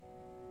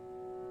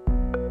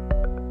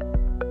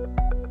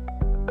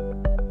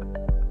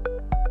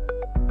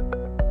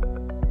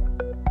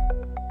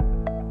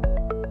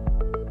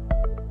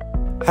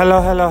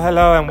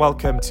Hello, and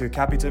welcome to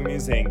Capital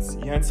Musings,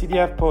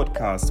 UNCDF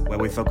podcast, where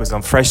we focus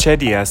on fresh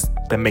ideas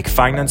that make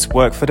finance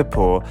work for the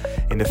poor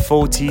in the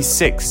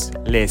 46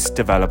 least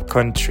developed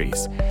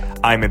countries.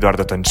 I'm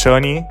Edoardo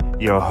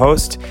Tancioni, your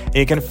host, and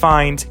you can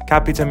find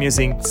Capital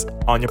Musings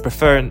on your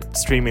preferred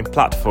streaming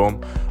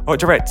platform or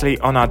directly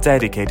on our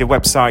dedicated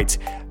website,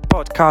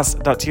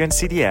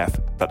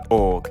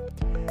 podcast.uncdf.org.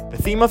 The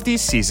theme of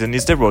this season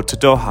is the road to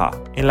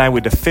Doha, in line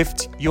with the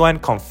 5th UN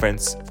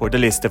Conference for the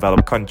Least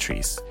Developed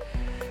Countries.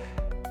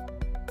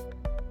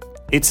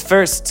 Its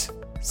first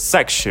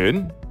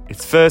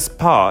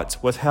part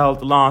was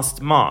held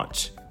last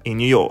March in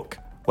New York,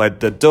 where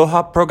the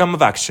Doha Programme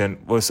of Action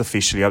was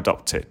officially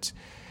adopted.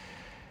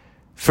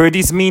 Through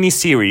this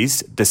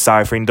mini-series,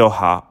 Deciphering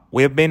Doha,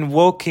 we have been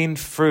walking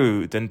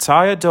through the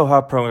entire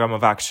Doha Programme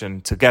of Action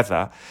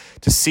together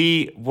to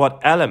see what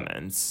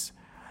elements,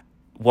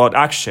 what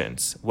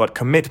actions, what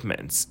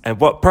commitments, and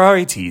what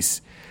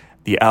priorities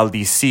the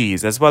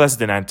LDCs, as well as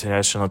the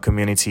international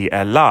community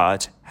at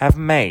large, have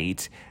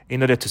made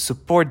in order to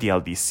support the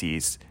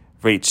LDCs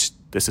reach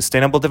the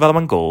Sustainable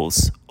Development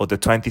Goals or the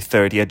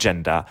 2030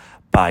 Agenda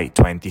by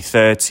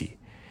 2030.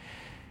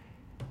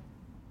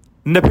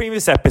 In the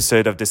previous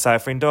episode of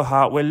Deciphering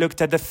Doha, we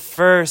looked at the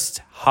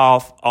first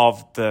half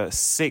of the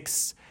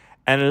 6th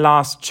and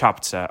last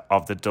chapter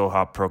of the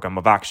Doha Programme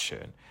of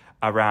Action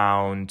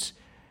around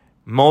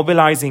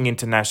mobilizing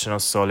international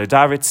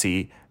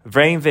solidarity,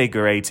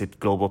 reinvigorated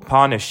global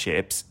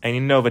partnerships, and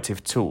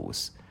innovative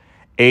tools,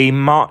 a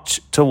march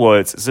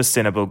towards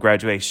sustainable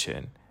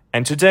graduation.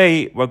 And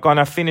today we're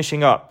gonna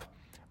finishing up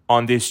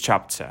on this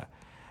chapter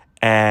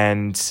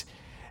and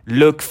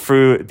look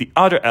through the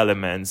other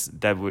elements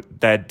that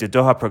the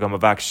Doha Programme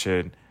of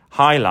Action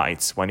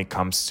highlights when it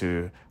comes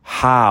to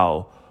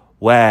how,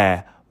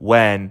 where,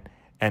 when,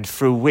 and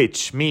through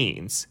which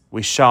means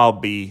we shall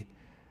be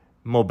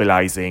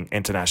mobilizing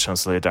international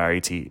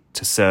solidarity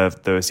to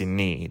serve those in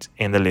need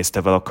in the least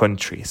developed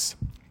countries.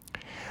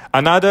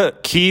 Another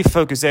key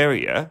focus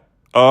area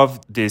of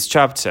this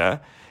chapter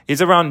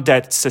is around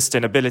debt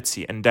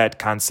sustainability and debt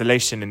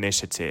cancellation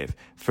initiative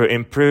for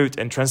improved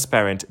and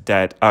transparent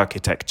debt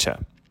architecture.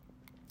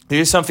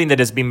 This is something that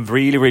has been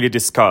really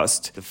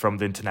discussed from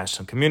the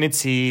international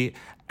community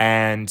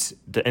and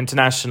the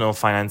international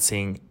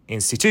financing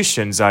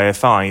institutions,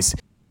 IFIs,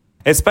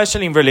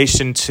 especially in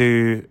relation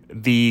to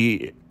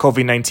the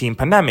COVID-19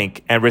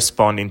 pandemic and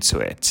responding to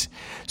it.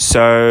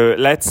 So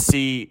let's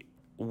see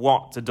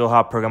what the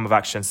Doha Programme of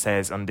Action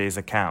says on this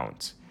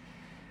account.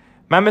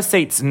 Member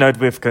States note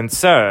with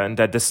concern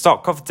that the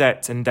stock of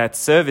debt and debt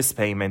service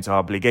payment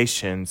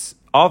obligations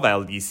of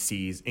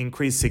LDCs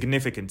increased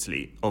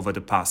significantly over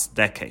the past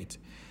decade.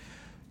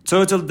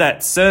 Total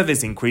debt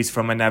service increased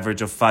from an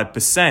average of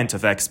 5%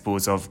 of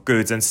exports of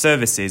goods and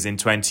services in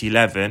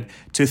 2011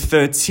 to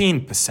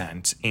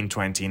 13% in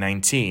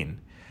 2019.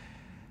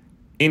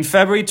 In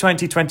February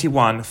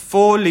 2021,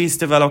 4 least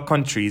developed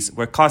countries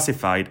were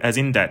classified as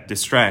in debt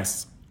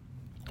distress,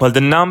 while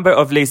the number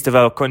of least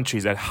developed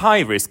countries at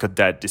high risk of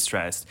debt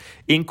distress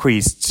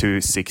increased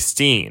to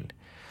 16.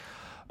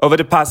 Over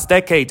the past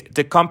decade,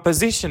 the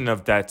composition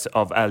of debt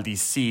of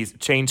LDCs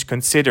changed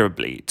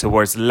considerably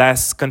towards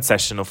less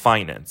concessional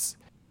finance.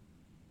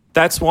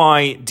 That's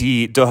why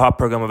the Doha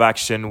Programme of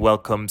Action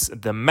welcomes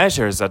the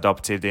measures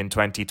adopted in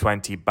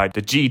 2020 by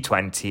the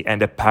G20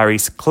 and the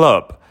Paris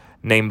Club,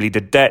 namely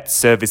the debt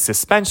service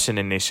suspension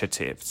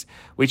initiatives,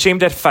 which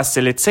aimed at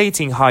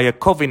facilitating higher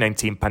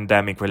COVID-19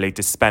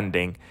 pandemic-related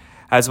spending,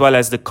 as well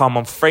as the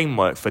common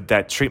framework for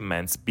debt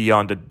treatments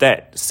beyond the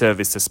debt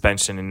service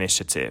suspension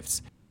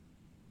initiatives.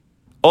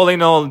 All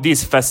in all,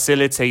 this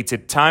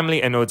facilitated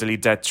timely and orderly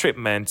debt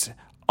treatment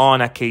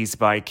on a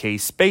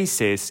case-by-case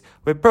basis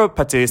with broad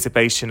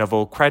participation of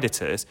all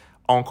creditors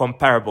on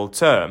comparable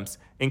terms,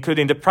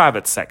 including the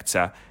private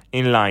sector,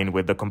 in line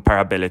with the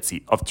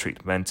comparability of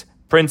treatment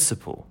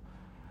principle.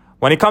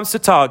 When it comes to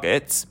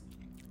targets,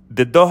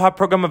 the Doha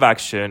Programme of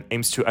Action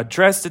aims to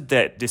address the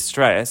debt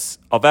distress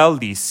of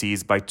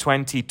LDCs by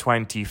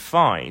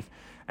 2025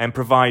 and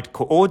provide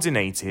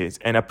coordinated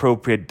and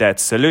appropriate debt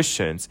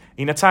solutions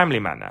in a timely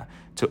manner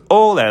to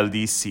all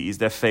LDCs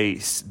that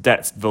face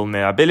debt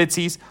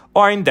vulnerabilities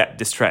or are in debt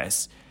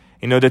distress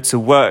in order to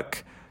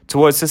work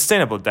towards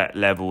sustainable debt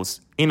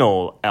levels in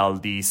all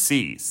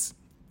LDCs.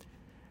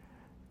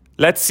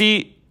 Let's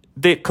see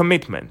the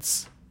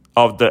commitments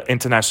of the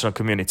international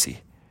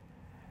community.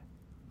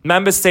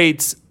 Member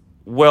states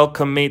will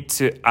commit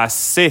to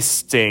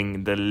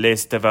assisting the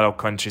least developed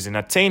countries in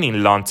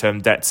attaining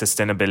long-term debt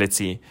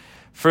sustainability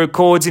through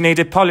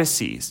coordinated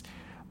policies,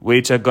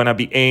 which are going to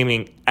be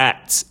aiming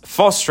at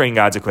fostering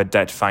adequate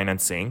debt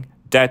financing,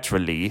 debt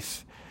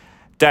relief,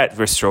 debt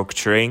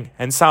restructuring,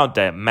 and sound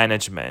debt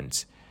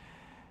management.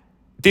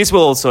 This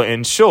will also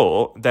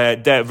ensure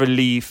that debt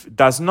relief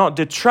does not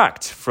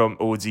detract from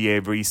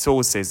ODA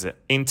resources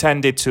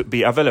intended to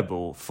be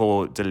available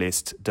for the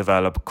least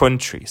developed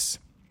countries.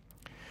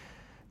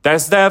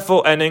 There's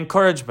therefore an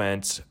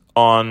encouragement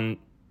on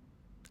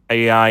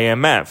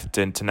IMF,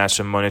 the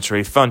International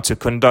Monetary Fund, to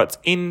conduct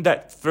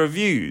in-depth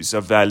reviews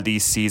of the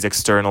LDC's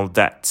external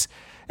debt,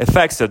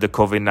 effects of the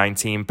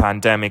COVID-19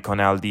 pandemic on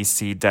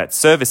LDC debt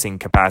servicing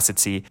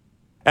capacity,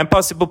 and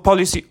possible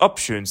policy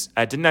options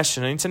at the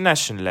national and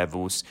international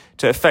levels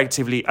to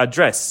effectively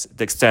address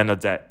the external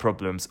debt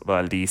problems of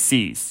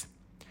LDCs.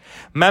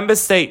 Member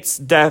states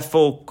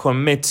therefore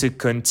commit to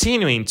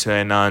continuing to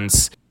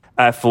enhance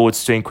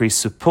efforts to increase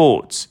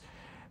support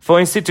for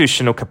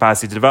institutional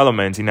capacity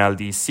development in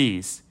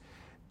LDCs.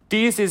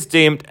 This is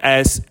deemed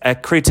as a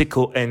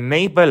critical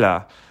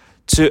enabler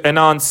to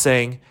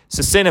enhancing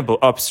sustainable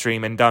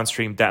upstream and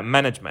downstream debt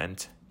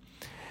management,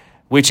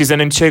 which is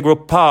an integral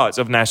part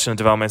of national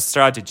development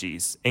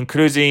strategies,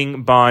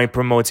 including by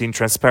promoting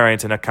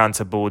transparent and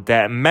accountable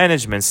debt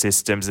management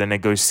systems and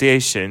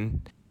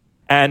negotiation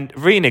and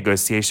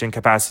renegotiation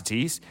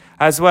capacities,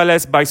 as well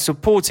as by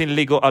supporting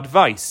legal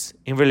advice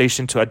in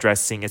relation to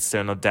addressing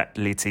external debt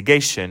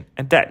litigation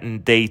and debt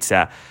and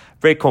data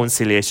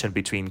reconciliation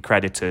between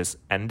creditors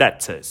and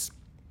debtors.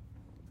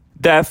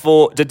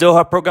 Therefore, the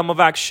Doha Programme of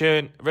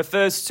Action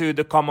refers to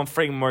the common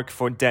framework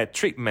for debt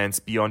treatments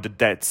beyond the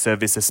Debt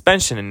Service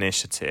Suspension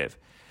Initiative,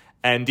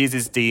 and this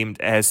is deemed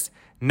as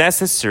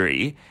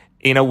necessary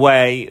in a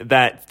way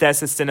that debt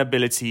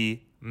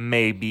sustainability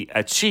may be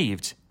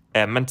achieved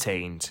and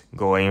maintained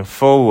going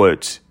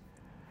forward.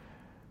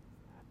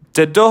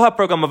 The Doha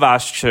Programme of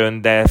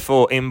Action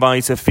therefore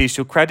invites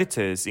official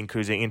creditors,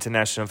 including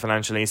international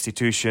financial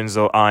institutions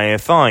or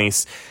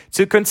IFIs,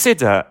 to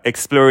consider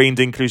exploring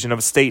the inclusion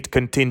of state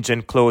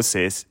contingent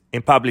clauses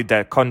in public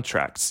debt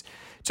contracts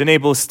to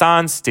enable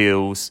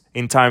standstills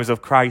in times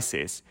of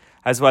crisis,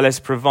 as well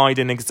as provide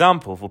an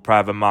example for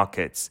private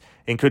markets,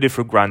 including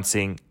through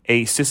granting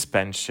a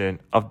suspension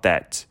of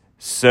debt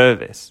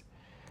service.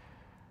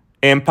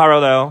 In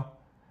parallel,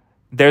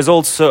 there's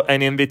also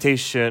an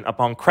invitation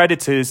upon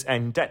creditors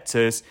and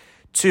debtors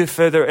to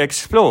further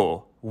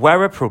explore,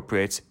 where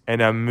appropriate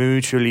and a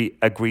mutually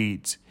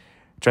agreed,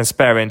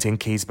 transparent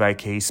and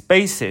case-by-case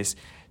basis,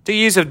 the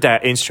use of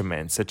debt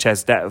instruments such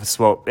as debt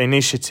swap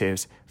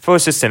initiatives for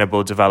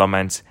sustainable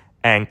development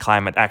and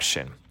climate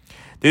action.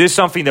 This is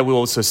something that we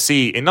also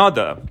see in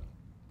other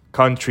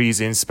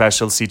countries in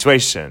special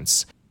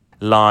situations,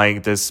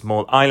 like the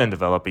small island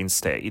developing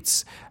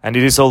states. And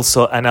it is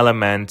also an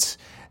element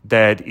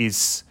that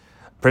is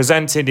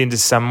presented in the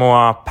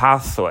Samoa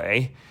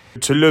pathway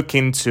to look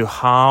into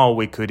how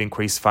we could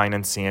increase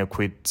financing and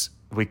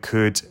we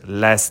could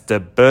lessen the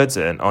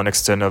burden on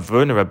external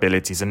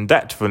vulnerabilities and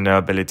debt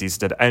vulnerabilities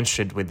that are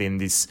enshrined within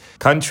these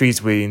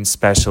countries within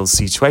special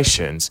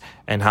situations,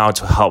 and how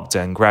to help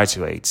them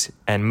graduate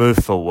and move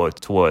forward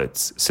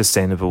towards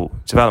sustainable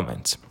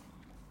development.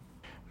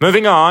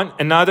 Moving on,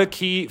 another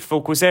key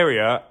focus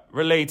area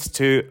relates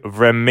to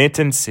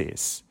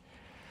remittances.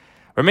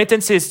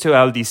 Remittances to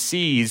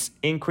LDCs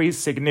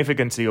increased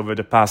significantly over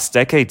the past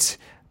decade,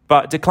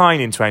 but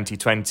declined in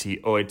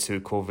 2020 owing to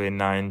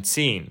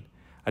COVID-19.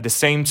 At the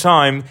same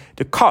time,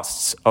 the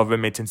costs of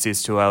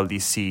remittances to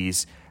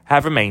LDCs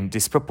have remained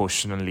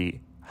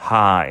disproportionately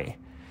high.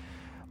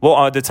 What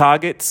are the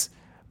targets?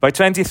 By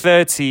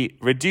 2030,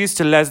 reduce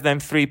to less than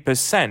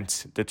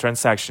 3% the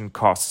transaction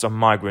costs of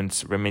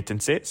migrant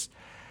remittances,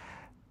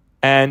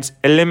 and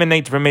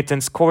eliminate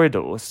remittance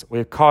corridors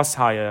with costs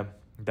higher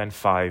than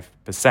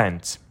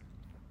 5%.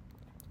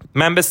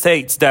 Member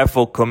states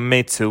therefore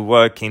commit to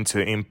working to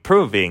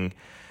improving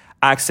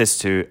access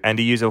to and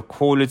the use of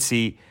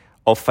quality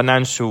of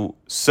financial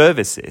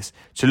services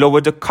to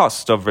lower the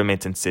cost of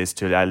remittances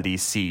to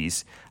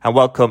LDCs, and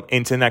welcome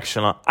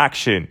international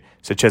action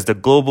such as the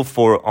Global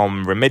Forum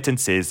on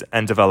Remittances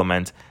and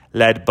Development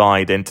led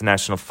by the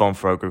International Fund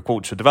for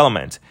Agricultural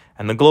Development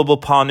and the Global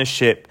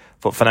Partnership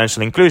for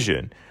Financial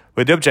Inclusion,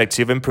 with the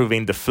objective of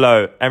improving the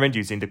flow and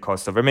reducing the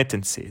cost of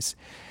remittances.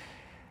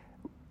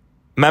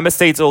 Member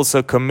states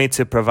also commit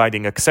to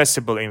providing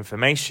accessible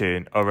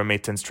information on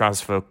remittance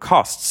transfer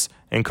costs,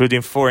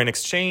 including foreign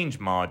exchange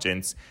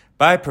margins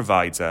by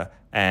provider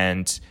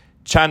and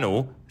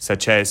channel,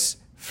 such as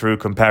through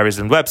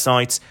comparison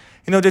websites,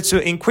 in order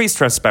to increase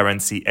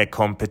transparency and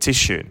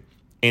competition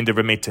in the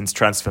remittance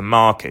transfer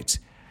market.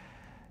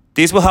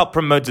 These will help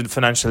promote the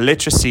financial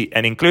literacy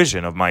and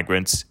inclusion of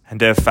migrants and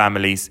their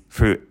families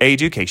through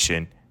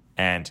education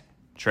and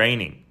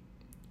training.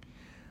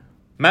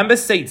 Member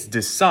states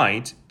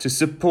decide to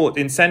support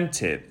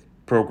incentive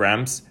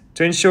programs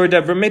to ensure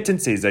that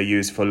remittances are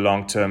used for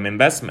long-term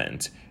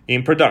investment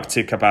in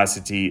productive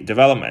capacity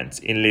development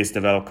in least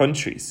developed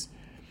countries,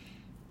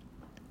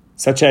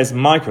 such as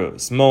micro,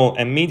 small,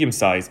 and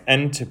medium-sized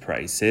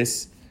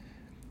enterprises,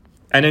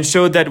 and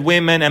ensure that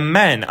women and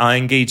men are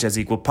engaged as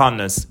equal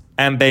partners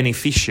and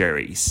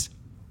beneficiaries.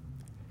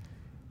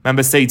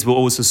 Member states will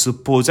also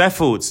support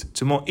efforts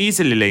to more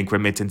easily link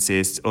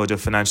remittances to other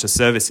financial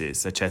services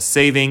such as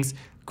savings,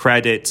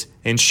 credit,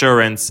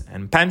 insurance,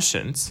 and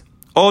pensions,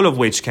 all of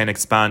which can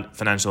expand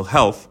financial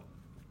health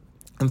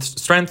and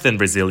strengthen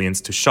resilience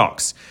to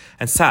shocks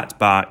and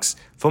setbacks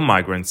for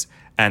migrants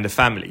and their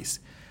families.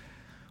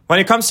 When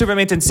it comes to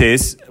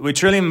remittances, we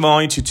truly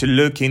invite you to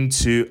look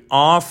into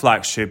our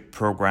flagship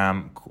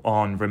program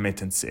on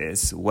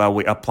remittances, where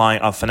we apply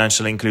our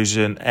financial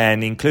inclusion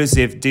and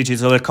inclusive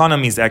digital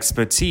economies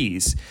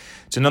expertise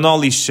to not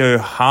only show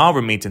how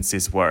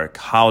remittances work,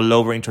 how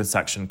lowering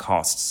transaction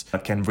costs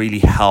can really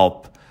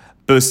help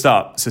boost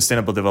up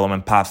sustainable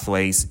development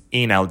pathways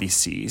in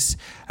LDCs,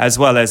 as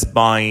well as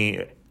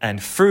by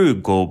and through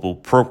global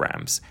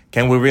programs,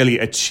 can we really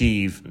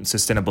achieve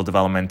sustainable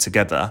development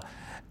together?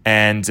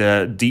 And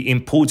the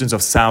importance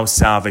of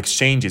South-South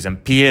exchanges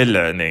and peer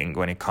learning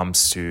when it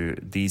comes to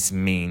these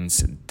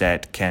means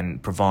that can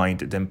provide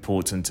the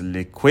important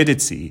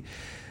liquidity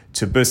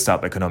to boost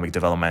up economic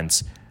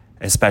development,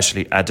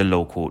 especially at the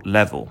local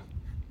level.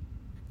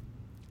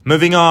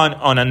 Moving on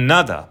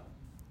another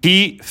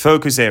key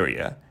focus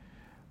area,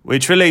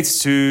 which relates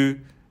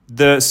to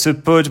the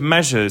support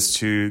measures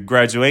to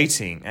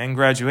graduating and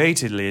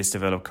graduated least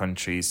developed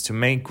countries to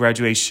make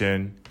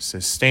graduation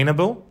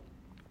sustainable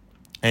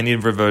and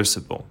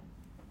irreversible.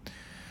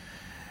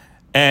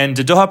 And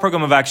the Doha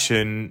Programme of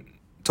Action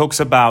talks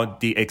about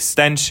the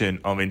extension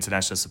of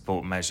international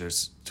support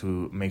measures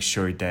to make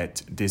sure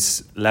that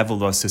this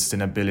level of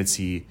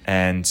sustainability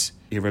and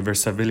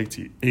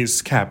irreversibility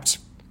is kept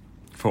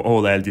for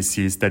all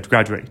LDCs that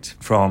graduate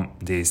from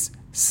this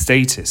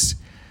status.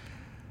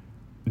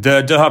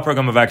 The Doha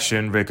Programme of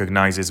Action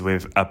recognizes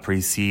with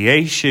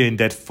appreciation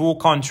that 4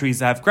 countries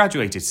have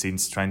graduated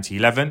since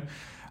 2011,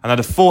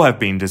 another 4 have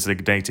been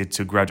designated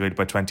to graduate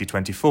by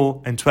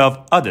 2024, and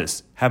 12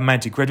 others have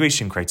met the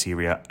graduation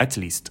criteria at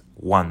least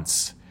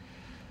once.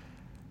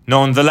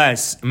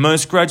 Nonetheless,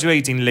 most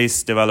graduating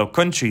least developed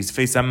countries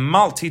face a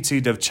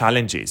multitude of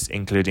challenges,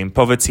 including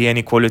poverty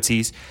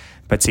inequalities,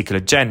 particular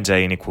gender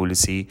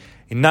inequality,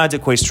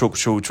 inadequate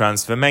structural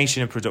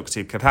transformation and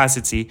productive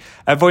capacity,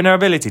 and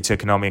vulnerability to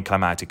economic and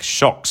climatic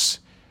shocks.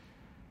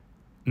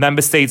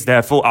 Member states,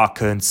 therefore, are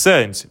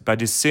concerned by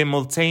the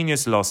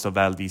simultaneous loss of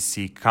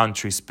LDC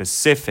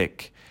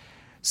country-specific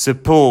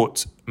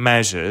support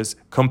measures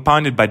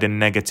compounded by the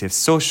negative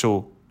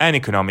social and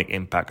economic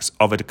impacts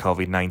of the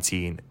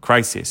COVID-19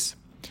 crisis.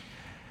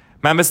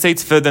 Member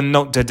states further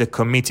note that the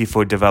Committee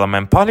for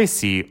Development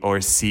Policy, or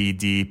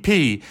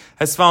CDP,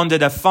 has found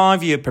that a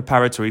 5-year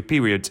preparatory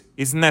period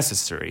is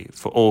necessary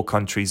for all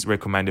countries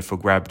recommended for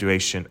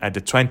graduation at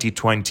the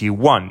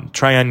 2021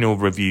 triennial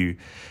review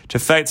to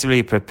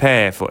effectively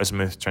prepare for a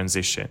smooth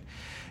transition.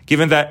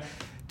 Given that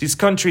these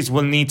countries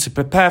will need to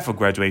prepare for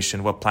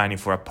graduation while planning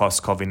for a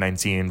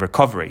post-COVID-19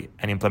 recovery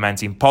and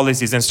implementing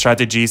policies and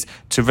strategies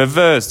to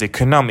reverse the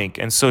economic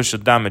and social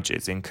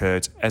damages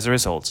incurred as a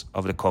result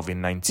of the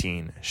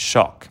COVID-19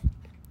 shock.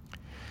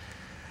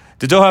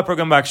 The Doha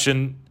Programme of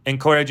Action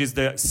encourages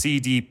the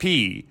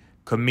CDP,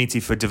 Committee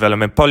for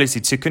Development Policy,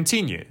 to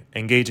continue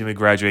engaging with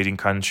graduating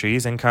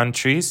countries and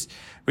countries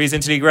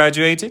recently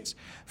graduated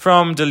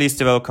from the least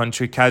developed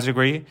country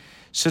category,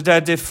 so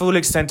that the full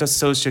extent of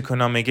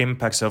socioeconomic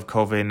impacts of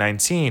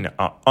COVID-19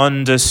 are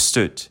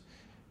understood,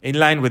 in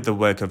line with the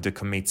work of the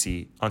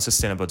Committee on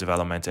Sustainable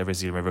Development and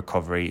Resilient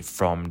Recovery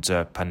from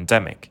the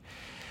pandemic.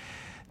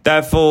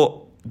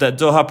 Therefore, the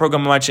Doha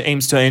Programme of Action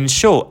aims to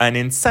ensure an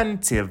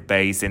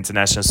incentive-based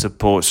international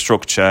support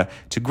structure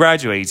to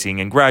graduating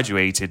and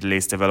graduated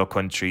least developed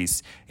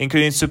countries,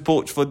 including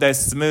support for their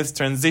smooth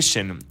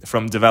transition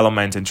from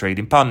development and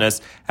trading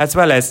partners, as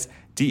well as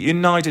the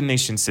United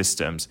Nations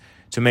systems,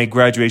 to make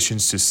graduation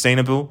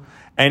sustainable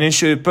and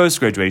ensure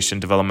post-graduation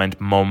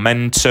development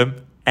momentum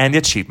and the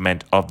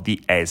achievement of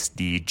the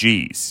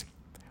SDGs.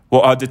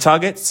 What are the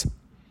targets?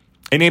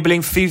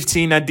 Enabling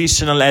 15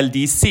 additional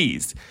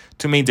LDCs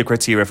to meet the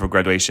criteria for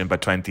graduation by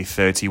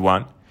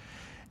 2031,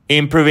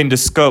 improving the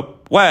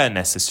scope where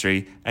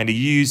necessary and the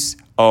use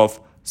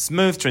of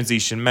smooth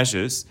transition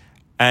measures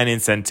and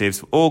incentives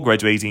for all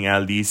graduating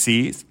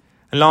LDCs,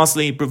 and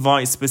lastly,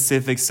 provide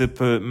specific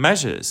support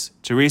measures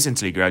to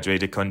recently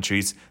graduated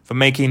countries for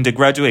making the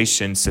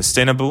graduation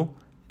sustainable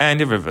and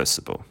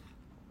irreversible.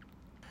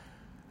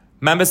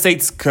 Member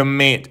states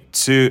commit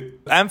to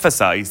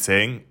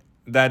emphasizing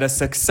that a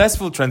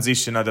successful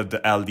transition out of the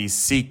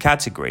LDC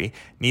category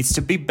needs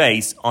to be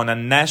based on a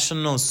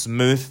national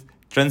smooth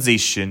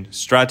transition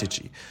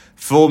strategy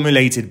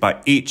formulated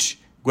by each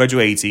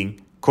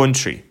graduating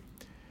country.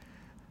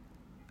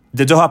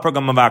 The Doha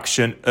Programme of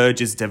Action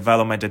urges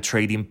development and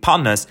trading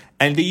partners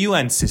and the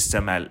UN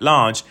system at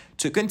large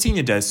to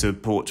continue their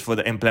support for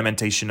the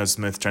implementation of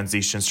smooth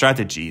transition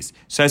strategies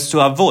so as to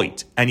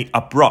avoid any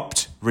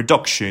abrupt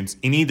reductions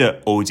in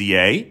either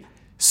ODA,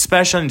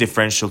 special and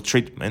differential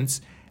treatments,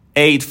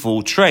 aid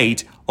for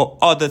trade, or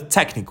other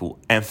technical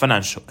and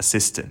financial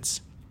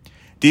assistance.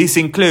 This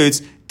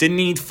includes the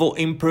need for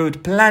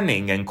improved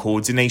planning and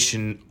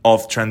coordination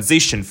of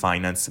transition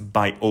finance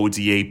by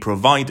ODA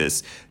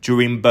providers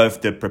during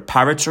both the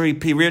preparatory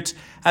period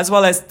as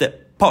well as the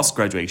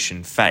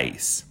post-graduation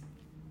phase.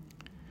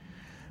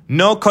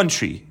 No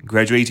country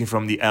graduating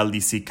from the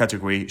LDC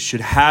category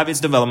should have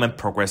its development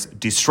progress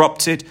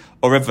disrupted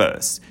or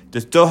reversed. The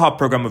Doha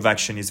Programme of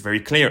Action is very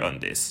clear on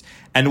this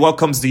and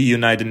welcomes the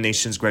United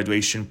Nations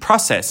graduation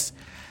process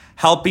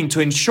helping to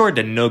ensure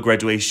that no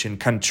graduation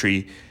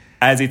country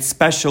has its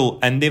special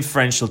and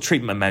differential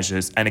treatment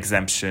measures and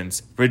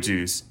exemptions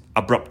reduced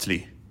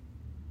abruptly.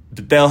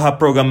 The Doha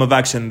Programme of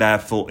Action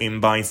therefore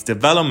invites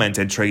development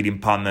and trading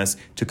partners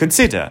to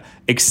consider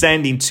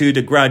extending to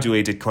the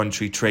graduated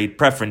country trade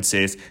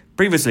preferences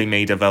previously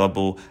made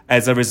available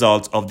as a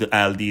result of the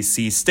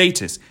LDC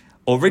status,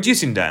 or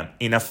reducing them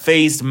in a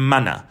phased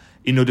manner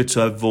in order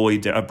to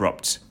avoid the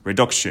abrupt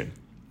reduction.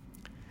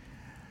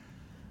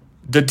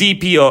 The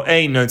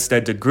DPOA notes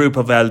that the group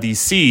of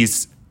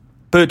LDCs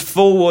put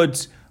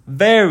forward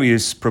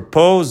various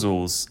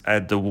proposals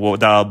at the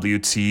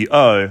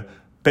WTO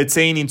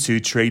pertaining to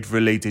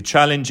trade-related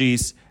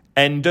challenges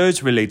and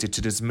those related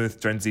to the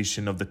smooth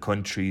transition of the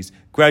countries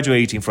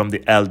graduating from the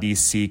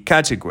LDC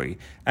category,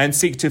 and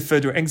seek to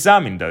further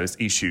examine those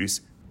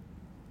issues.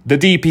 The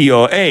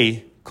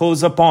DPOA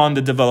calls upon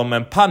the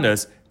development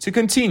partners to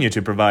continue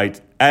to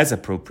provide, as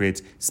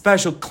appropriate,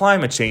 special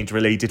climate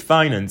change-related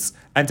finance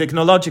and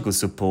technological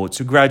support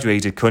to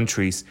graduated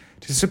countries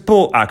to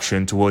support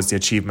action towards the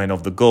achievement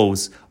of the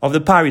goals of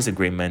the Paris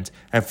Agreement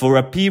and for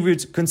a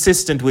period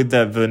consistent with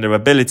their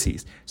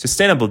vulnerabilities,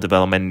 sustainable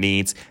development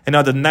needs, and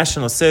other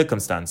national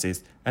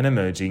circumstances and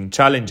emerging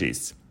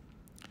challenges.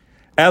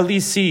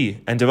 LDC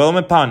and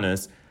development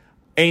partners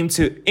aim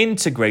to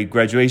integrate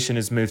graduation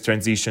and smooth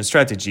transition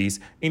strategies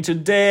into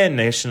their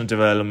national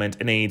development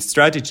and aid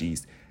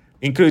strategies,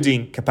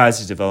 including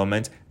capacity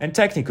development and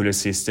technical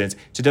assistance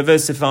to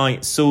diversify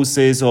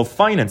sources of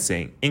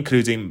financing,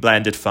 including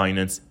blended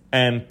finance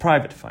and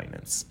private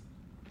finance.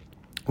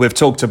 We've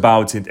talked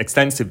about it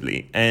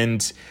extensively,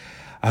 and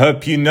I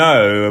hope you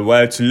know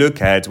where to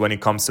look at when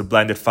it comes to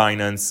blended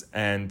finance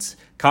and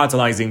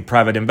catalyzing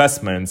private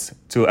investments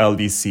to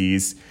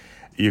LDCs.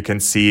 You can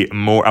see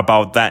more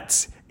about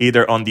that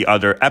either on the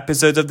other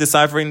episodes of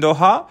Deciphering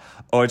Doha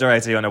or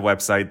directly on our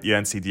website,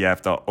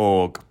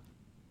 uncdf.org.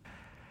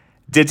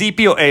 The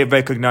DPOA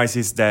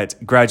recognizes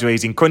that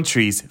graduating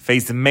countries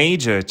face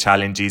major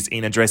challenges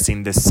in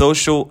addressing the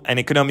social and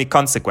economic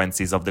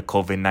consequences of the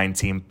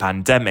COVID-19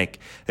 pandemic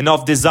and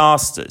of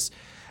disasters,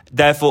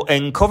 therefore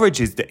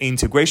encourages the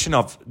integration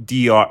of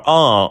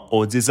DRR,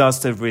 or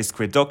disaster risk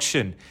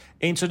reduction,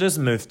 into the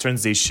smooth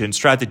transition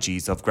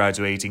strategies of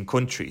graduating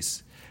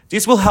countries.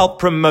 This will help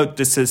promote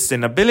the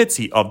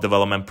sustainability of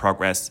development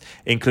progress,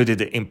 including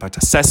the impact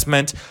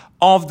assessment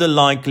of the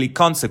likely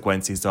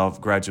consequences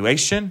of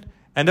graduation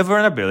and the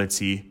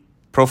vulnerability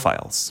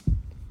profiles.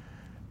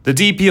 The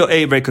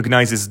DPOA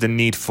recognizes the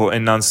need for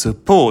enhanced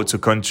support to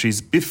countries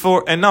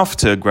before and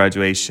after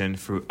graduation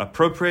through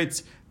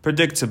appropriate,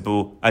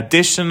 predictable,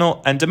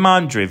 additional and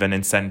demand-driven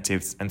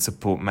incentives and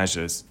support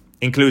measures,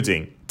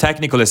 including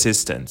technical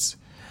assistance.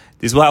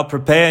 This will help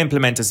prepare and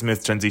implement a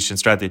smooth transition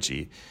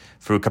strategy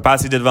through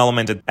capacity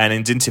development and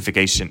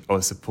identification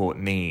of support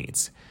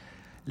needs.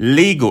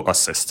 Legal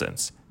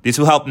assistance. This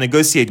will help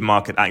negotiate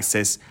market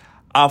access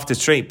after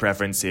trade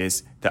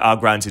preferences that are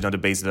granted on the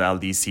basis of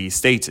LDC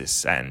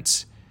status,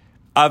 and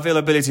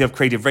availability of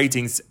credit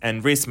ratings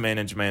and risk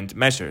management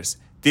measures.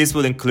 This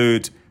will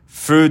include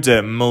through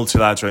the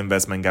Multilateral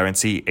Investment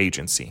Guarantee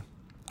Agency.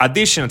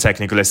 Additional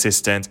technical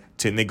assistance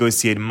to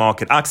negotiate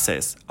market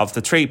access of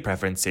the trade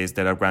preferences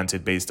that are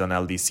granted based on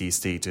LDC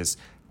status,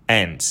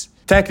 and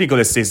technical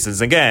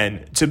assistance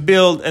again to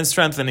build and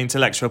strengthen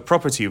intellectual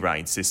property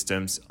rights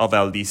systems of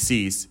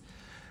LDCs,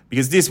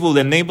 because this will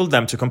enable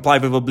them to comply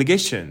with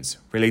obligations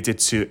related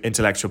to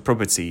intellectual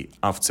property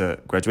after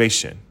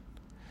graduation.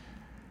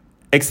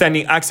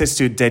 Extending access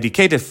to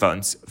dedicated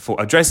funds for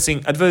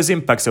addressing adverse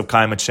impacts of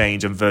climate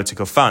change and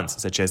vertical funds,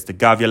 such as the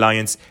Gavi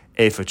Alliance,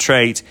 Aid for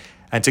Trade,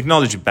 and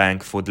Technology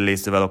Bank for the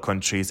least developed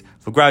countries,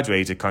 for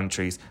graduated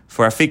countries,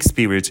 for a fixed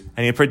period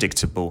and in a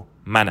predictable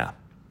manner.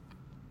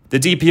 The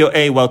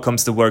DPOA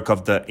welcomes the work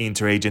of the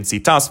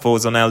Interagency Task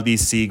Force on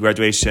LDC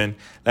graduation,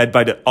 led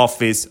by the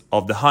Office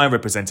of the High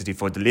Representative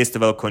for the Least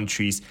Developed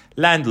Countries,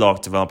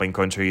 Landlocked Developing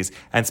Countries,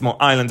 and Small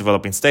Island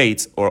Developing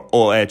States, or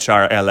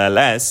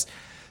OHRLLS,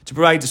 to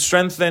provide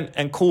strengthened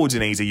and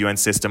coordinated UN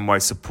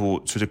system-wide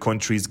support to the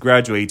countries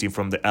graduating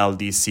from the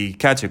LDC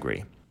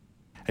category,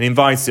 and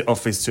invites the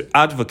Office to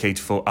advocate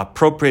for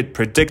appropriate,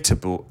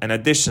 predictable, and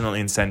additional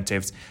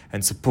incentives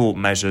and support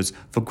measures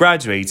for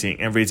graduating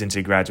and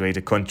recently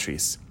graduated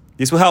countries.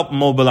 This will help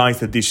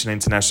mobilize additional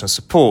international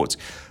support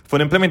for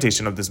the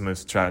implementation of the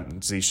smooth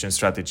transition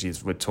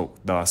strategies we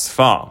talked thus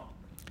far.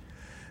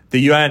 The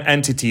UN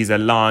entities at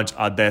large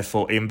are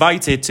therefore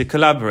invited to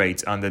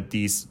collaborate under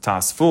these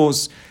task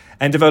force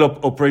and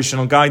develop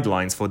operational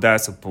guidelines for their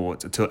support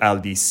to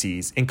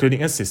LDCs,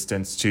 including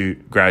assistance to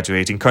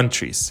graduating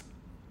countries.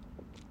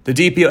 The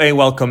DPOA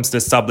welcomes the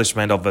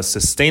establishment of a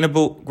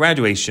sustainable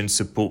graduation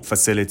support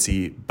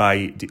facility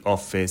by the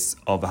Office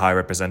of the High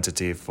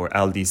Representative for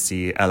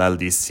LDC,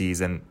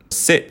 LLDCs, and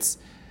SITs,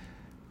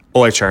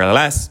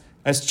 OHRLS,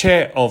 as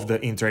chair of the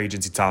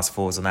Interagency Task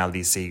Force on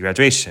LDC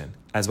graduation,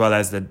 as well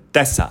as the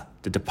DESA,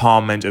 the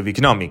Department of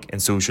Economic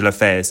and Social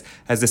Affairs,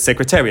 as the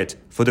Secretariat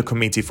for the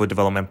Committee for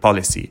Development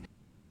Policy.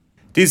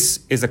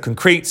 This is a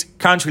concrete,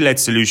 country-led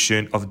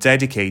solution of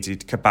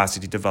dedicated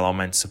capacity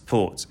development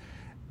support.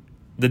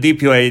 The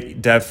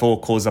DPOA therefore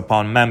calls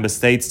upon member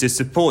states to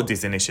support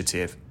this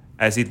initiative,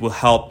 as it will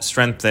help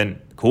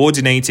strengthen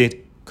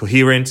coordinated,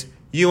 coherent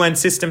UN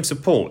system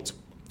support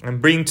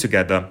and bring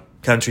together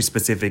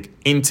country-specific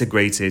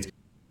integrated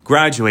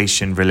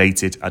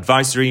graduation-related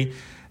advisory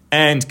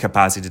and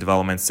capacity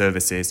development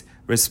services,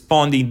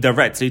 responding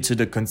directly to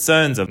the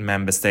concerns of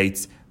member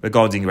states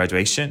regarding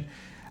graduation,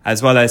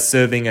 as well as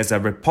serving as a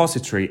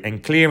repository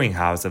and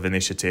clearinghouse of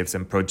initiatives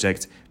and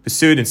projects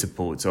pursued in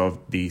support of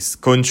these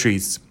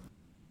countries.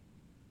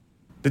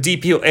 The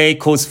DPOA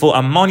calls for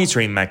a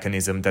monitoring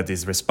mechanism that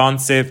is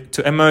responsive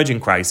to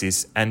emerging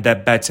crises and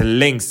that better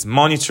links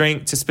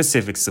monitoring to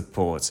specific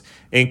support,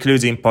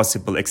 including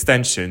possible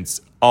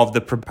extensions of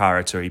the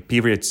preparatory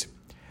period.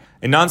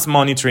 Enhanced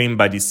monitoring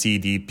by the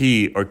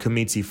CDP or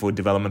Committee for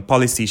Development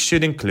Policy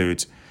should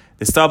include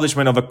the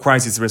establishment of a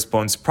crisis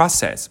response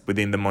process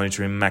within the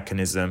monitoring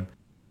mechanism,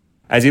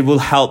 as it will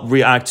help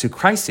react to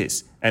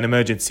crises and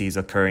emergencies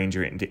occurring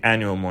during the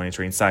annual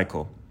monitoring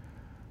cycle.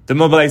 The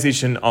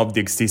mobilization of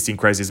the existing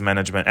crisis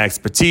management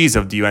expertise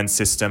of the UN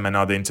system and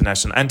other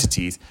international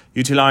entities,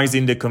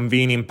 utilizing the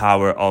convening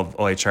power of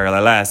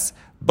OHRLS,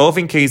 both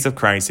in case of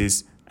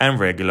crisis and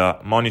regular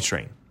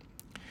monitoring.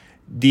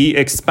 The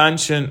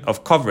expansion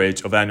of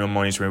coverage of annual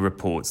monitoring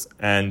reports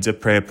and the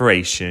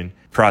preparation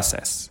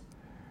process.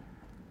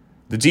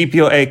 The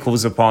DPOA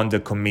calls upon the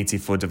Committee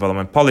for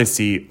Development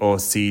Policy, or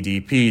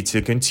CDP,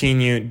 to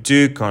continue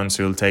due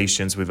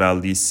consultations with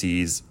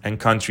LDCs and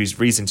countries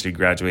recently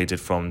graduated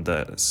from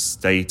the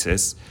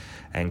status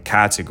and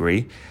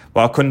category,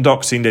 while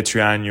conducting the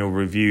triennial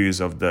reviews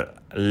of the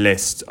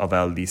list of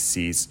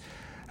LDCs,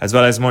 as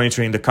well as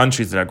monitoring the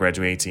countries that are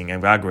graduating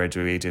and are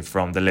graduated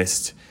from the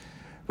list,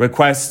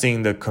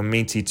 requesting the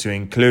committee to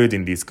include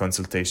in this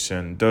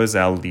consultation those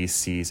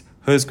LDCs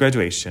whose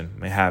graduation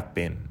may have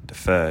been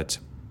deferred.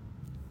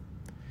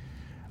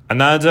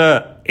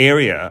 Another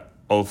area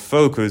of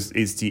focus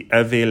is the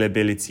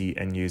availability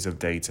and use of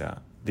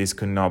data. This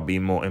could not be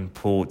more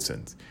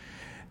important.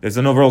 There's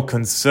an overall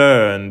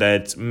concern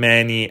that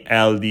many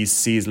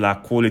LDCs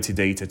lack quality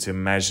data to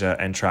measure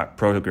and track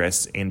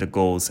progress in the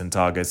goals and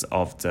targets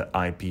of the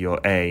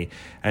IPOA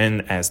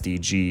and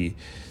SDG.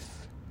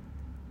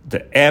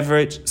 The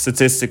average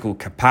statistical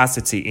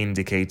capacity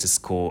indicator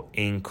score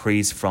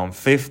increased from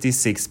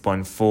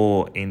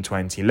 56.4 in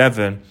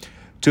 2011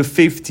 to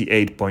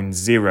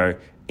 58.0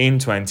 in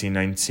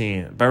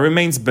 2019, but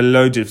remains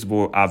below the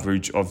world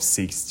average of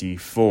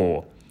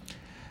 64.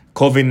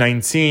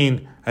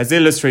 COVID-19 has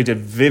illustrated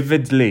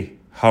vividly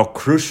how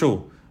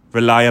crucial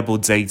reliable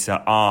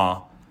data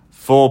are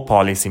for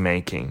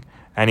policymaking,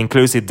 and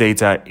inclusive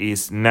data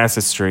is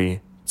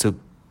necessary to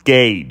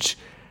gauge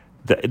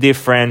the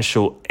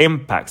differential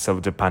impacts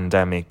of the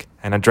pandemic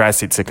and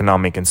address its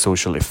economic and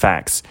social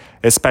effects,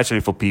 especially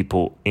for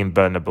people in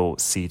vulnerable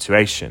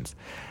situations.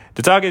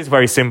 The target is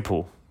very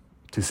simple: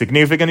 to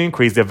significantly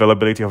increase the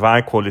availability of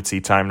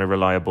high-quality, timely,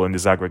 reliable, and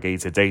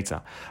disaggregated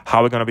data. How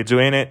are we going to be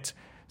doing it?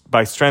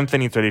 By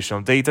strengthening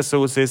traditional data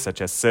sources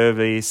such as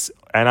surveys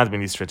and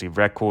administrative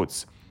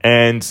records,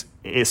 and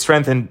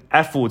strengthen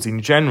efforts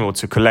in general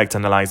to collect,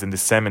 analyze, and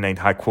disseminate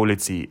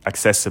high-quality,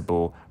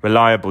 accessible,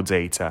 reliable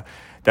data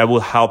that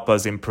will help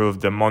us improve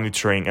the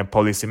monitoring and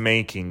policy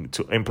making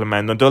to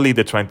implement not only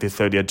the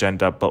 2030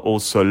 agenda, but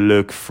also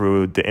look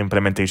through the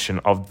implementation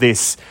of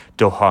this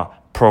Doha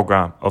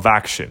Program of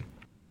Action.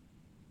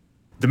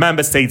 The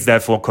member states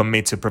therefore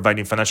commit to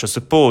providing financial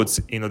support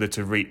in order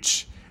to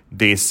reach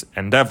this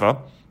endeavor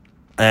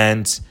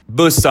and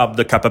boost up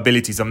the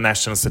capabilities of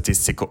national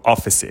statistical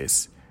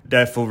offices.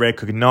 Therefore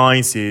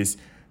recognizes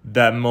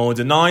that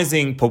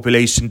modernizing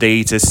population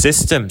data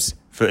systems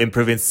for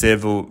improving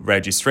civil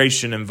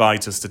registration and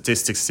vital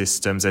statistics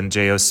systems and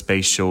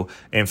geospatial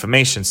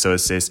information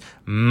sources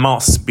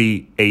must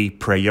be a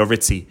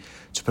priority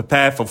to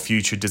prepare for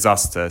future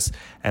disasters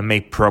and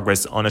make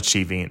progress on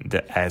achieving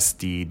the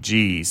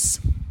SDGs.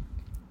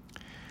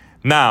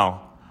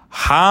 Now,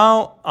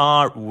 how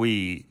are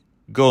we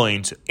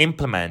going to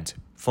implement,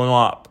 follow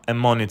up, and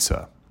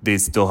monitor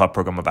this Doha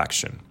Program of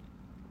Action?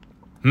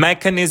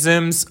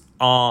 Mechanisms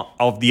are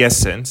of the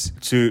essence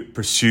to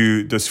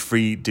pursue those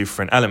three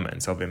different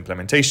elements of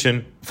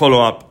implementation,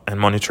 follow-up, and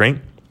monitoring.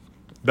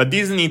 But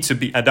these need to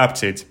be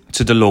adapted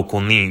to the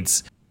local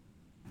needs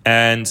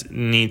and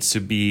needs to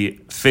be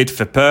fit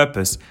for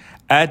purpose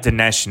at the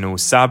national,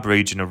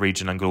 sub-regional,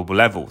 regional, and global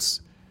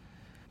levels.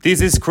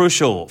 This is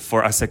crucial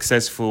for a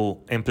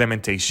successful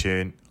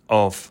implementation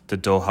of the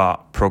Doha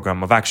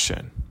Program of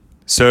Action.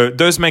 So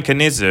those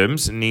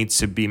mechanisms need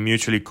to be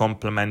mutually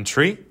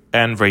complementary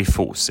and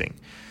reinforcing.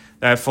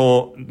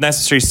 Therefore,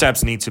 necessary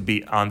steps need to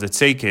be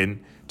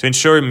undertaken to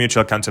ensure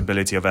mutual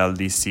accountability of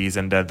LDCs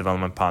and their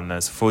development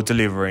partners for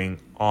delivering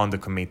on the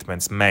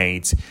commitments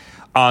made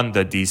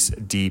under this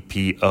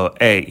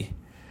DPOA.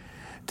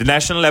 The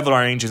national level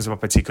arrangements are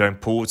particularly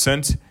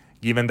important,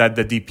 given that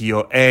the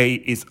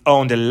DPOA is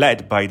owned and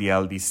led by the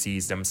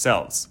LDCs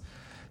themselves.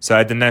 So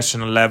at the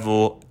national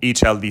level,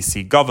 each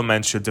LDC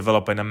government should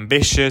develop an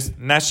ambitious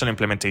national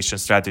implementation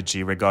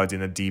strategy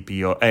regarding the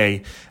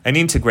DPOA and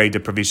integrate the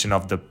provision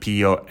of the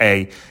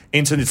POA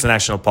into its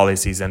national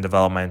policies and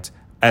development,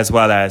 as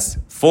well as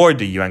for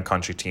the UN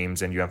country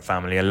teams and UN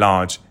family at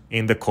large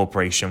in the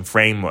cooperation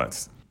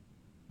frameworks.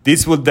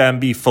 This would then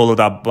be followed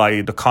up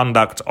by the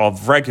conduct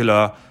of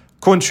regular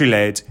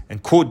country-led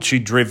and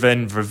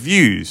country-driven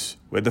reviews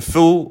with the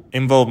full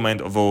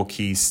involvement of all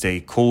key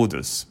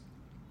stakeholders.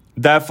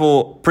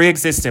 Therefore,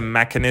 pre-existing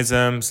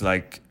mechanisms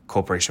like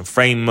cooperation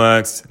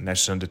frameworks,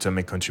 national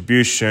determined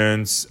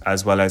contributions,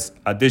 as well as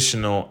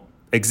additional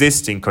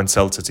existing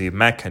consultative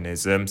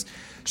mechanisms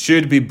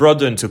should be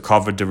broadened to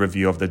cover the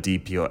review of the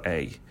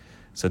DPOA,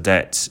 so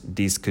that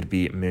these could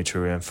be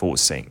mutually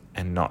reinforcing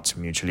and not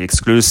mutually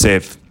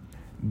exclusive.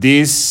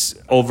 This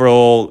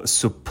overall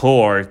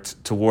support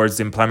towards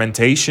the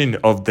implementation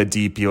of the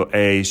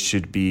DPOA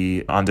should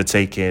be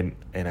undertaken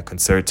in a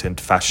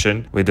concerted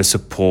fashion with the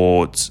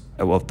support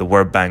of the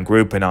World Bank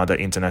Group and other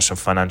international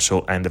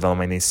financial and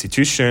development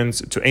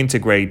institutions to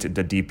integrate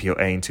the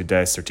DPOA into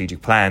their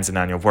strategic plans and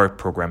annual work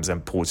programs and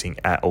reporting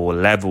at all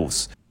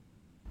levels.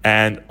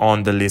 And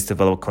on the least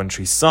developed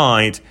country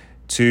side,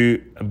 to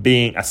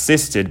being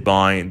assisted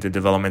by the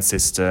development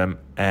system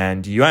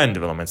and UN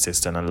development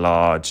system at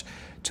large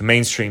to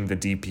mainstream the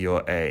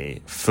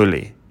DPOA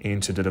fully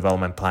into the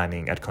development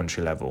planning at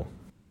country level.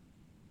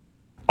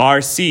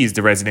 RCs,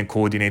 the resident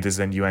coordinators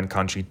and UN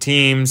country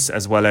teams,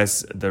 as well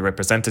as the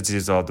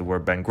representatives of the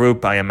World Bank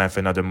Group, IMF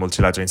and other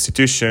multilateral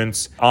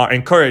institutions, are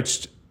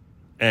encouraged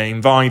and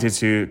invited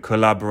to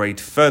collaborate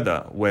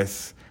further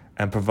with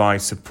and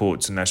provide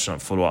support to national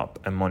follow-up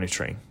and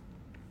monitoring.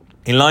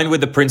 In line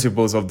with the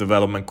principles of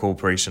development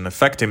cooperation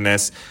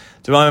effectiveness,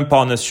 development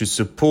partners should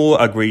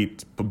support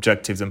agreed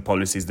objectives and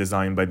policies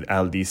designed by the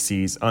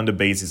LDCs on the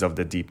basis of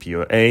the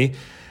DPOA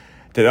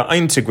that are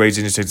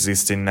integrated into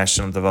existing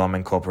national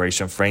development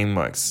cooperation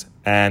frameworks.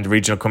 And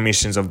regional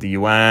commissions of the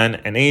UN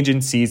and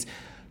agencies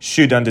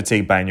should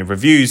undertake biannual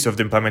reviews of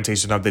the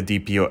implementation of the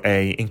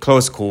DPOA in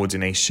close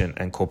coordination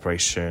and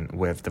cooperation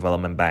with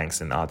development banks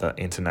and other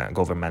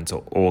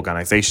intergovernmental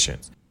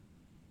organizations.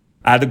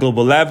 At the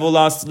global level,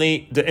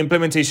 lastly, the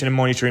implementation and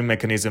monitoring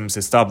mechanisms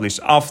established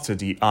after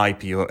the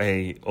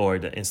IPOA or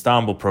the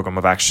Istanbul Programme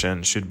of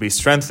Action should be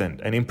strengthened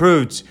and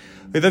improved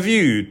with a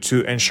view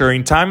to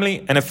ensuring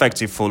timely and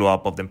effective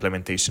follow-up of the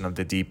implementation of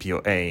the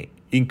DPOA,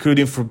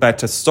 including through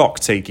better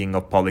stock-taking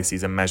of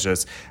policies and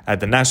measures at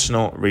the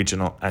national,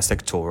 regional and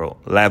sectoral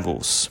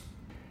levels.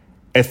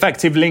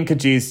 Effective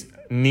linkages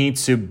need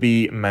to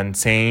be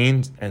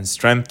maintained and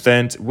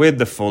strengthened with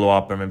the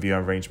follow-up and review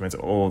arrangements of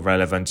all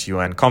relevant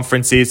UN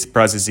conferences,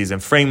 processes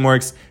and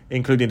frameworks,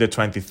 including the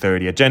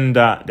 2030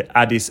 Agenda, the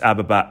Addis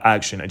Ababa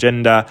Action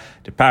Agenda,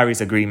 the Paris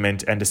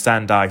Agreement and the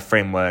Sendai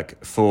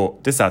Framework for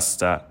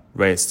Disaster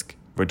Risk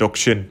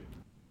Reduction.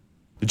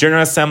 The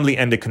General Assembly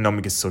and the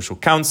Economic and Social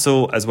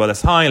Council, as well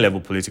as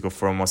high-level political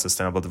forum on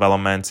sustainable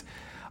development,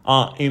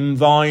 are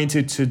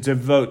invited to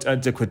devote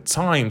adequate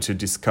time to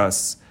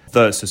discuss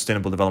the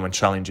sustainable development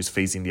challenges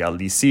facing the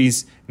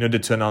LDCs in order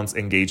to announce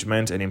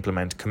engagement and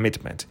implement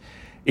commitment.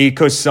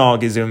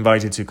 ECOSOC is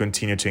invited to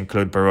continue to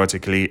include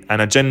periodically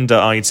an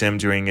agenda item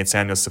during its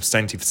annual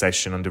substantive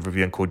session on the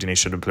review and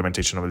coordination of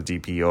implementation of the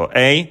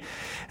DPOA,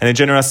 and the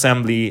General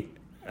Assembly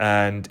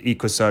and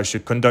ECOSOC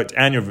should conduct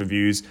annual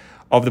reviews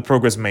of the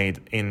progress made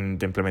in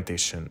the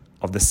implementation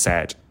of the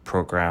said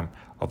Programme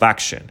of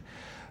Action.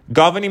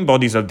 Governing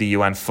bodies of the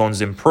UN funds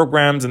and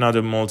programs and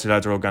other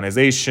multilateral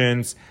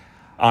organizations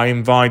are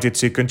invited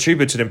to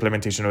contribute to the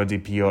implementation of the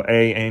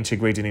DPOA and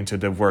integrate it into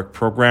the work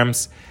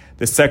programs.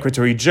 The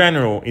Secretary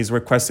General is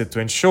requested to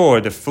ensure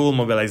the full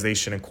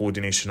mobilization and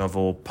coordination of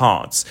all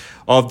parts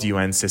of the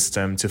UN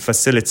system to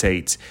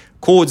facilitate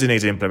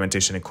coordinated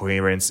implementation and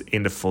coherence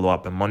in the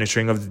follow-up and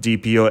monitoring of the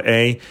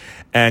DPOA,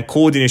 and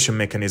coordination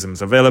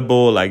mechanisms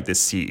available like the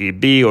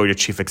CEB or the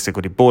Chief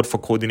Executive Board for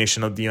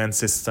coordination of the UN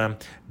system,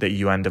 the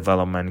UN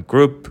Development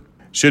Group,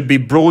 should be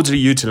broadly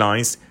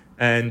utilized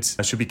and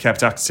should be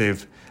kept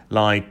active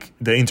like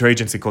the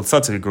Interagency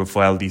Consultative Group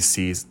for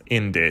LDCs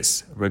in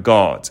this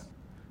regard.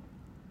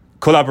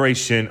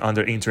 Collaboration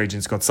under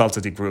Interagency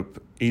Consultative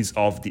Group is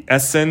of the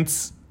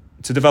essence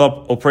to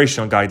develop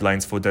operational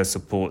guidelines for their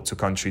support to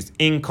countries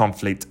in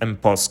conflict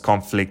and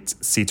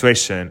post-conflict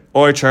situation.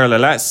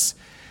 OHRLS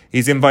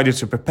is invited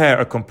to prepare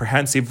a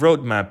comprehensive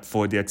roadmap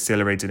for the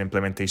accelerated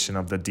implementation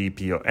of the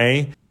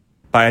DPOA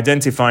by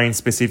identifying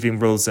specific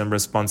roles and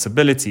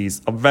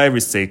responsibilities of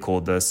various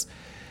stakeholders.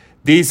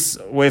 This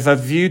with a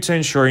view to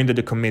ensuring that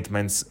the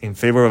commitments in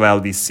favor of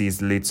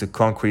LDCs lead to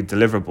concrete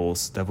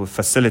deliverables that will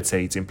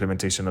facilitate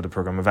implementation of the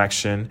Programme of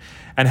Action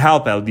and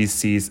help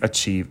LDCs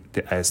achieve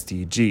the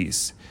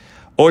SDGs.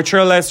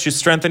 OHRLS should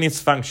strengthen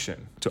its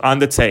function to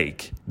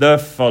undertake the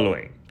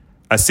following: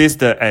 assist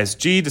the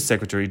SG, the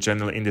Secretary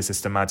General, in the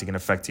systematic and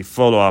effective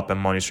follow-up and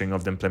monitoring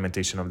of the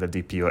implementation of the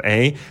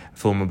DPOA,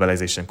 full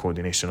mobilization and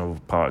coordination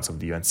of parts of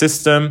the UN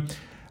system.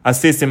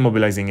 assist in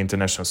mobilizing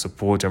international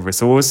support and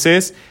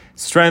resources,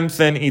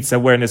 strengthen its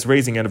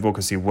awareness-raising and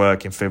advocacy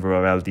work in favor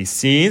of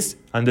LDCs,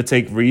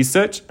 undertake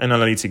research and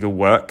analytical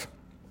work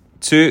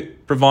to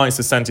provide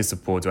substantive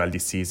support to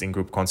LDCs in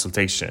group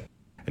consultation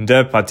and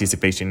their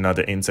participation in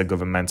other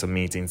intergovernmental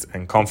meetings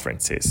and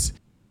conferences.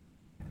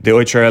 The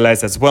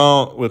OHRLS as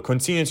well will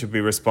continue to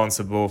be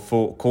responsible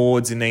for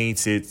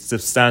coordinated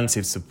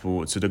substantive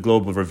support to the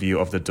global review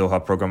of the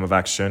Doha Programme of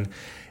Action,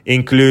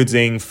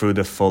 including through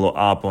the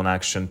follow-up on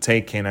action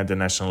taken at the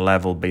national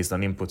level based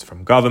on input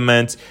from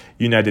government,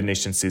 United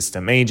Nations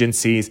system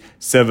agencies,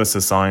 civil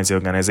society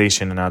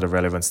organizations and other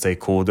relevant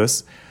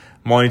stakeholders,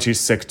 monitor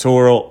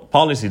sectoral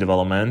policy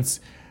developments,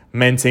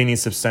 maintaining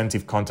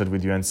substantive contact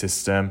with UN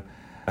system,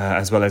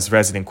 as well as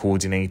resident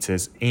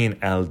coordinators in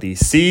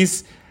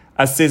LDCs,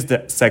 assist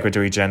the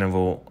Secretary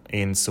General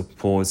in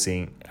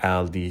supporting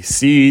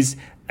LDCs,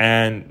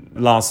 and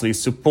lastly,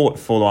 support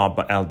follow-up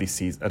by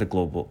LDCs at the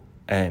global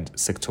and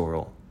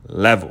sectoral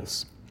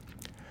levels.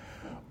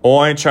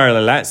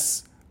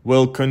 OHRLS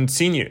will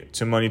continue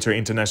to monitor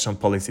international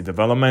policy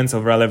developments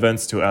of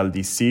relevance to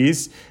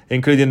LDCs,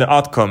 including the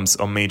outcomes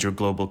of major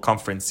global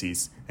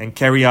conferences, and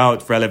carry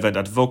out relevant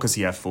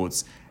advocacy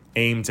efforts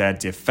aimed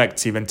at the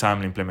effective and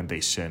timely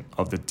implementation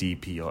of the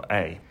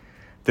DPOA.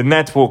 The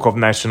network of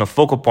national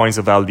focal points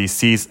of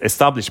LDCs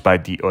established by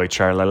the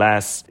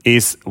OHRLS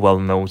is well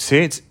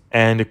noted,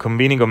 and the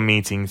convening of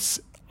meetings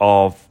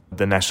of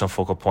the national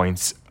focal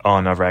points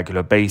on a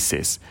regular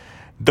basis.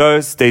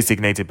 Those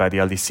designated by the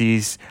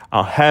LDCs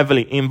are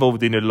heavily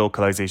involved in the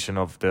localization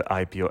of the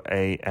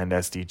IPOA and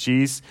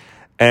SDGs,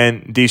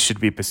 and this should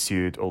be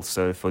pursued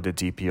also for the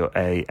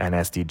DPOA and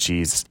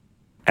SDGs.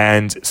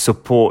 And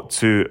support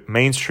to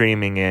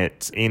mainstreaming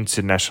it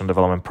into national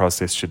development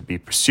process should be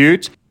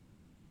pursued,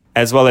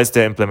 as well as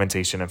the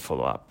implementation and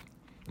follow-up,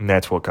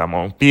 network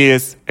among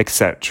peers,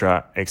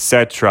 etc.,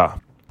 etc.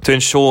 To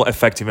ensure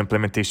effective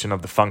implementation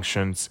of the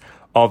functions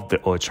of the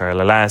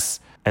OHRLS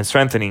and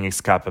strengthening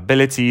its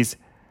capabilities,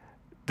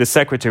 the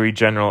Secretary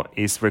General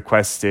is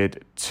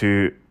requested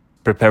to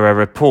prepare a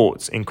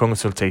report in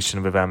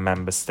consultation with our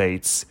member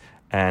states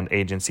and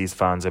agencies,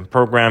 funds and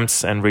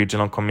programs and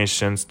regional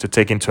commissions to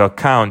take into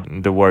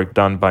account the work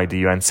done by the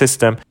UN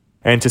system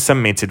and to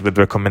submit it with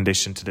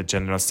recommendation to the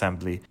General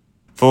Assembly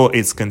for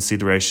its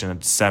consideration at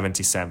the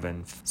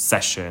 77th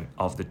session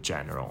of the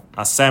General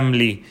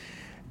Assembly.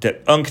 The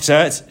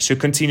UNCTAD should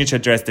continue to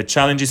address the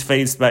challenges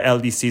faced by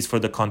LDCs for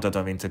the conduct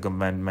of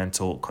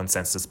intergovernmental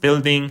consensus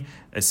building,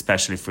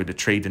 especially through the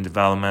Trade and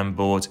Development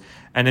Board,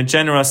 and the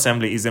General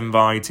Assembly is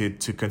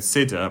invited to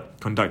consider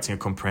conducting a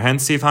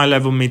comprehensive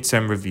high-level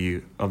midterm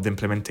review of the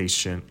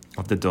implementation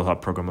of the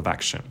Doha Programme of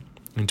Action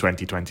in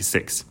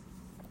 2026.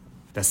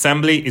 The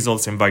Assembly is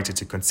also invited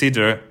to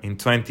consider, in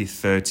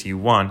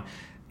 2031,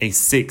 a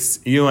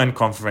 6th UN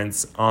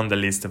conference on the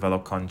least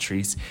developed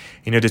countries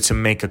in order to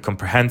make a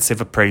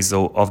comprehensive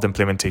appraisal of the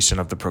implementation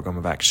of the Programme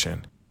of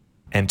Action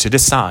and to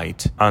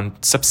decide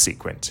on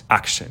subsequent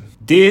action.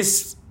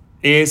 This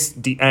is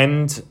the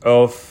end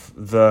of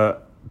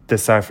the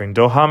Deciphering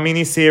Doha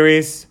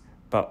mini-series,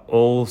 but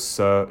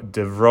also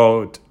the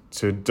road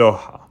to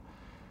Doha.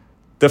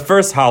 The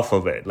first half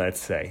of it,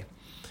 let's say.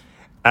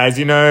 As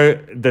you know,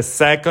 the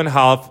second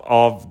half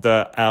of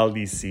the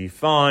LDC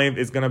 5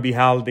 is going to be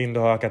held in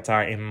Doha,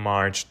 Qatar in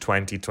March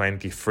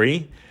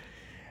 2023.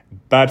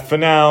 But for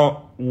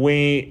now,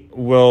 we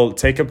will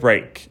take a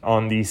break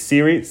on this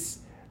series.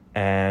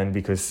 And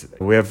because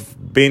we've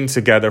been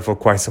together for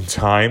quite some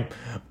time,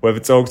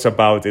 we've talked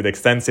about it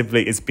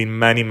extensively. It's been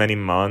many, many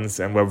months.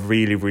 And we're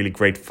really, really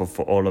grateful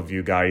for all of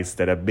you guys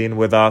that have been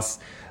with us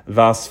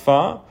thus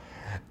far.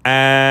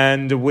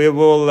 And we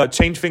will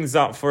change things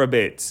up for a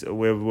bit.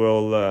 We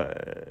will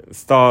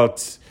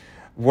start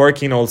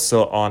working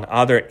also on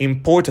other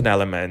important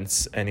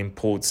elements and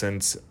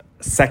important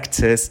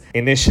sectors,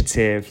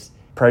 initiatives,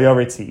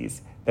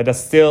 priorities that are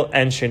still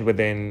enshrined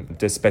within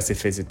the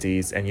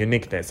specificities and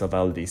uniqueness of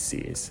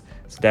LDCs,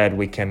 so that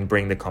we can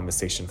bring the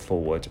conversation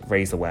forward,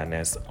 raise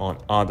awareness on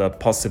other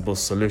possible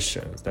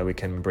solutions that we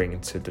can bring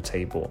to the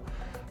table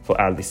for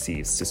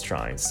LDCs to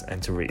strive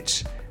and to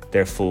reach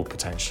their full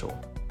potential.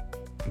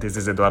 This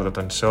is Eduardo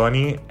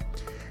Tancioni.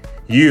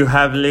 You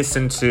have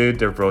listened to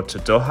The Road to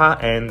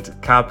Doha and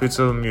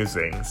Capital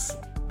Musings.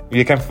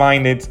 You can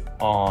find it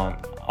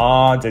on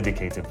our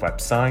dedicated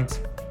website,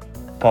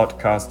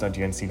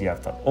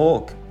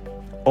 podcast.uncdf.org,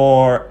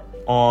 or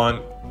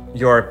on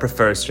your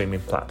preferred streaming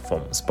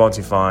platform,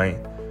 Spotify,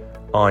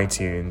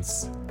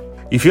 iTunes.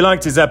 If you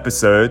liked this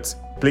episode,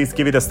 please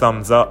give it a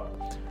thumbs up,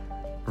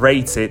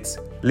 rate it,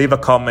 leave a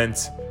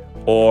comment,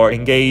 or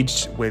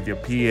engage with your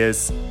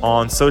peers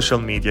on social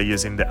media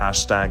using the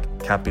hashtag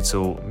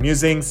Capital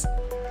Musings.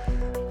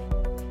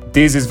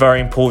 This is very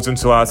important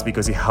to us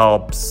because it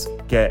helps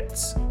get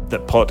the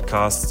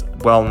podcast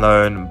well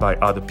known by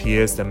other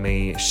peers that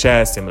may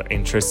share similar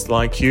interests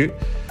like you.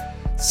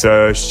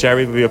 So share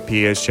it with your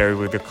peers, share it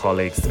with your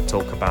colleagues, to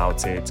talk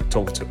about it,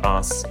 talk to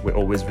us. We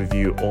always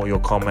review all your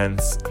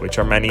comments, which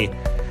are many,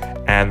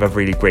 and we're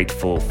really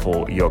grateful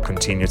for your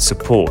continued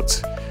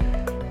support.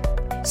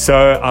 So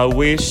I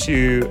wish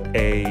you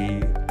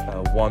a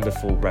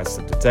wonderful rest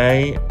of the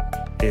day,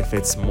 if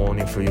it's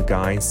morning for you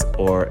guys,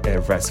 or a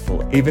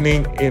restful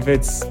evening if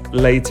it's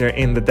later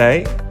in the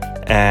day.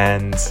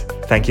 And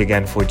thank you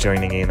again for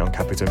joining in on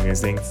Capital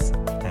Musings.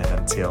 And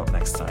until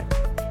next time,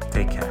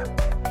 take care.